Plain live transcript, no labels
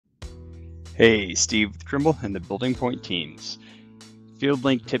Hey, Steve with Trimble and the Building Point teams.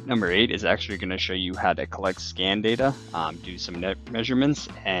 FieldLink tip number 8 is actually going to show you how to collect scan data, do some net measurements,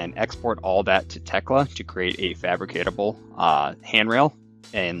 and export all that to Tekla to create a fabricatable handrail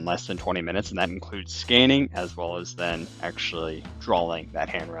in less than 20 minutes. And that includes scanning as well as then actually drawing that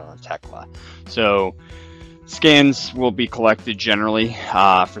handrail in Tekla. So scans will be collected generally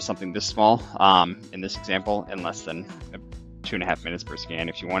for something this small, in this example, in less than 2.5 minutes per scan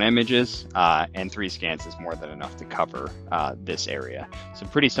if you want images, and 3 scans is more than enough to cover this area. So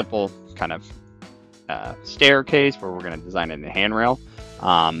pretty simple kind of staircase where we're going to design in a handrail.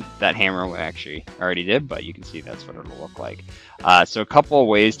 That handrail we actually already did, but you can see that's what it'll look like. So a couple of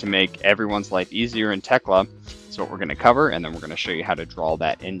ways to make everyone's life easier in Tekla is what we're going to cover, and then we're going to show you how to draw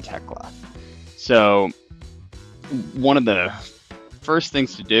that in Tekla. So one of the first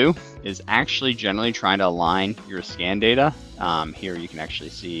things to do is actually generally trying to align your scan data. Here you can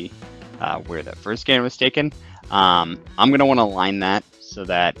actually see where that first scan was taken. I'm going to want to align that so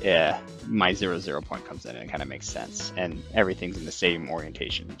that my 0, 0 point comes in and it kind of makes sense and everything's in the same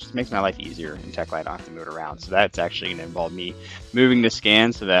orientation. It just makes my life easier in Tekla. I don't have to move it around. So that's actually going to involve me moving the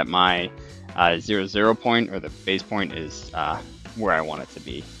scan so that my 0, 0 point or the base point is where I want it to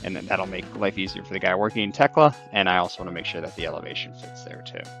be, and then that'll make life easier for the guy working in Tekla, and I also want to make sure that the elevation fits there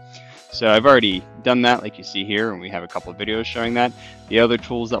too. So I've already done that like you see here, and we have a couple of videos showing that. The other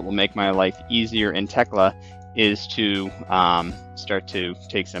tools that will make my life easier in Tekla is to start to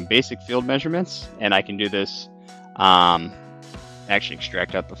take some basic field measurements, and I can do this actually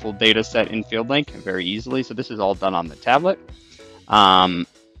extract out the full data set in FieldLink very easily. So this is all done on the tablet.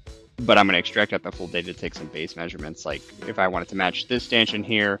 But I'm going to extract out the full data to take some base measurements. Like if I wanted to match this stanchion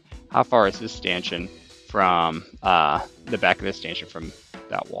here, how far is this stanchion from the back of this stanchion from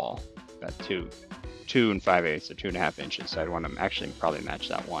that wall? About 2 5/8, so 2.5 inches. So I'd want to actually probably match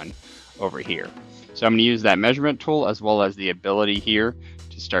that one over here. So I'm going to use that measurement tool as well as the ability here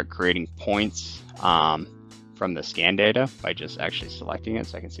to start creating points from the scan data by just actually selecting it.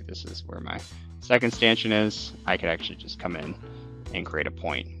 So I can see this is where my second stanchion is. I could actually just come in and create a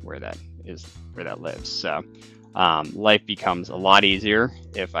point where that lives. So life becomes a lot easier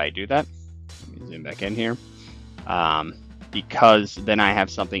if I do that. Let me zoom back in here, because then I have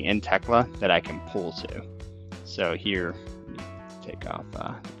something in Tekla that I can pull to. So here, let me take off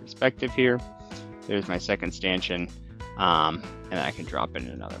the perspective here. There's my second stanchion, and I can drop in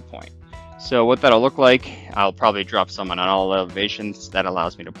another point. So what that'll look like, I'll probably drop some on all elevations. That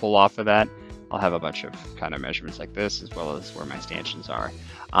allows me to pull off of that. I'll have a bunch of kind of measurements like this, as well as where my stanchions are.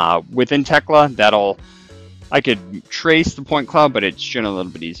 Within Tekla, I could trace the point cloud, but it's generally a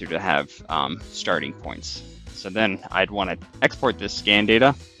little bit easier to have starting points. So then I'd want to export this scan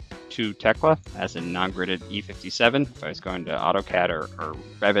data to Tekla as a non-gridded E57. If I was going to AutoCAD or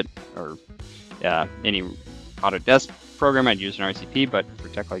Revit or any Autodesk program, I'd use an RCP, but for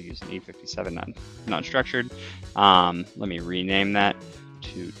Tekla, I use an E57 non-structured. Let me rename that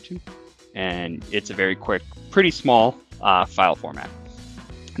to and it's a very quick, pretty small file format.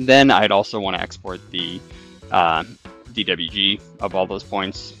 Then I'd also want to export the DWG of all those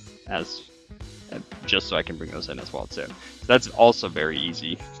points as just so I can bring those in as well too. So that's also very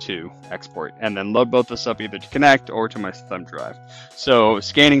easy to export, and then load both this up either to Connect or to my thumb drive. So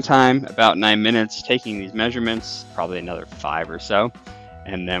scanning time about 9 minutes, taking these measurements probably another 5 or so,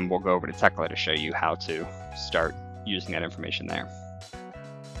 and then we'll go over to Tekla to show you how to start using that information there.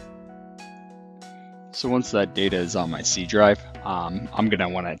 So once that data is on my C drive, I'm going to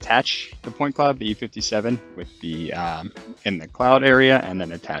want to attach the point cloud, the E57, with the in the cloud area, and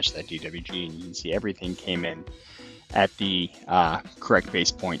then attach that DWG, and you can see everything came in at the correct base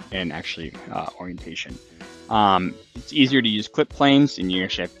point and actually orientation. It's easier to use clip planes, and you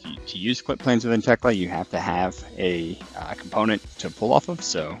actually have to use clip planes within Tekla. You have to have a component to pull off of,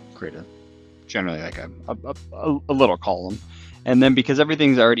 so create generally like a little column. And then because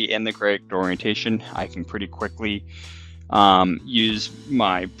everything's already in the correct orientation, I can pretty quickly use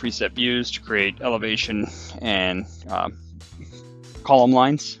my preset views to create elevation and column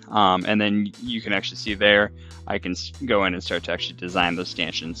lines. And then you can actually see there, I can go in and start to actually design those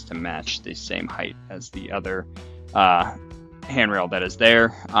stanchions to match the same height as the other handrail that is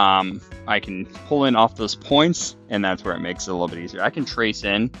there. I can pull in off those points, and that's where it makes it a little bit easier. I can trace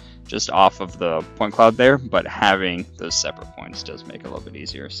in just off of the point cloud there, but having those separate points does make it a little bit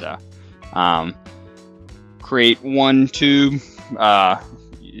easier. So create one tube,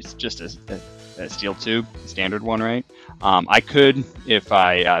 it's just a steel tube, standard one, right? I could, if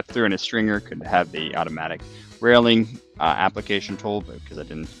I threw in a stringer, could have the automatic railing application tool, but because I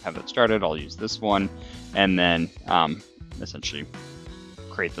didn't have that started, I'll use this one, and then essentially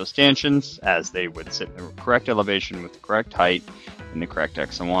create those stanchions as they would sit in the correct elevation with the correct height and the correct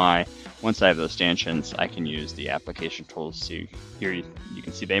X and Y. Once I have those stanchions, I can use the application tools. So here you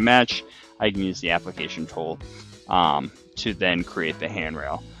can see they match. I can use the application tool to then create the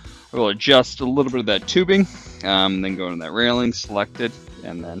handrail. I will adjust a little bit of that tubing, then go into that railing, select it,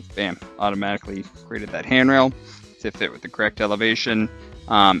 and then bam, automatically created that handrail to fit with the correct elevation.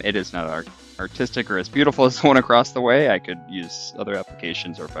 It is not artistic or as beautiful as the one across the way. I could use other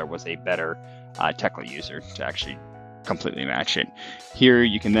applications, or if I was a better Tekla user, to actually completely match it. Here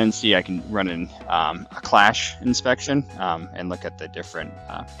you can then see I can run in a clash inspection and look at the different,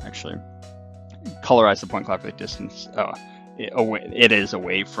 actually colorize the point cloud distance. It is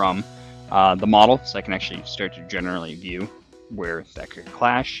away from the model, so I can actually start to generally view where that could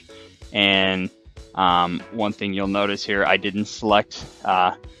clash. And one thing you'll notice here, I didn't select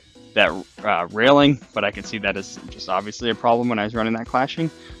that railing, but I can see that is just obviously a problem when I was running that clashing.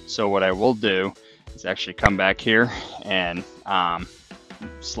 So what I will do is actually come back here and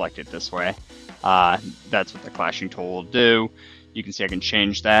select it this way. That's what the clashing tool will do. You can see I can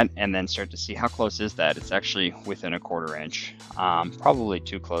change that and then start to see how close is that. It's actually within a 1/4 inch. Probably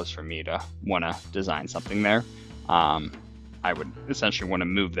too close for me to want to design something there. I would essentially want to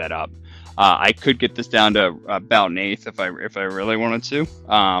move that up. I could get this down to about 1/8 if I really wanted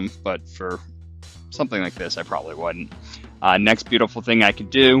to, but for something like this, I probably wouldn't. Next beautiful thing I could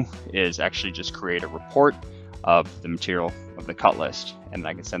do is actually just create a report of the material of the cut list, and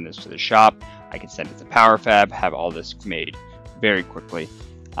I can send this to the shop. I can send it to PowerFab, have all this made very quickly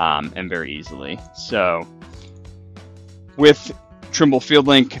and very easily. So with Trimble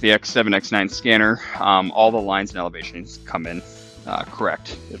FieldLink, the X7, X9 scanner, all the lines and elevations come in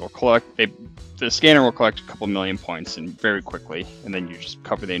correct. It'll collect, the scanner will collect a couple million points and very quickly, and then you just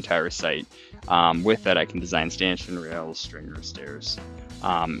cover the entire site. With that, I can design stanchion rails, stringer stairs.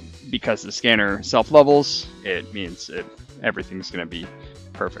 Because the scanner self-levels, it means everything's going to be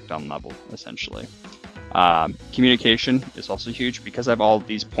perfect on level, essentially. Communication is also huge. Because I have all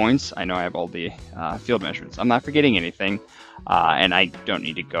these points, I know I have all the field measurements. I'm not forgetting anything, and I don't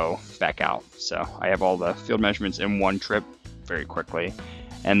need to go back out. So I have all the field measurements in one trip very quickly.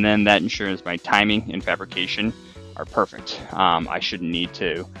 And then that ensures my timing and fabrication are perfect. I shouldn't need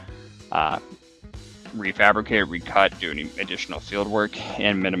to refabricate, recut, do any additional field work,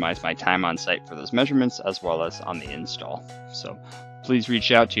 and minimize my time on site for those measurements as well as on the install. So please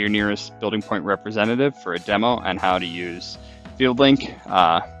reach out to your nearest Building Point representative for a demo on how to use FieldLink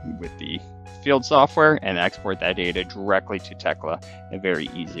with the field software and export that data directly to Tekla in a very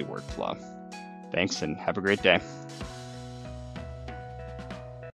easy workflow. Thanks and have a great day.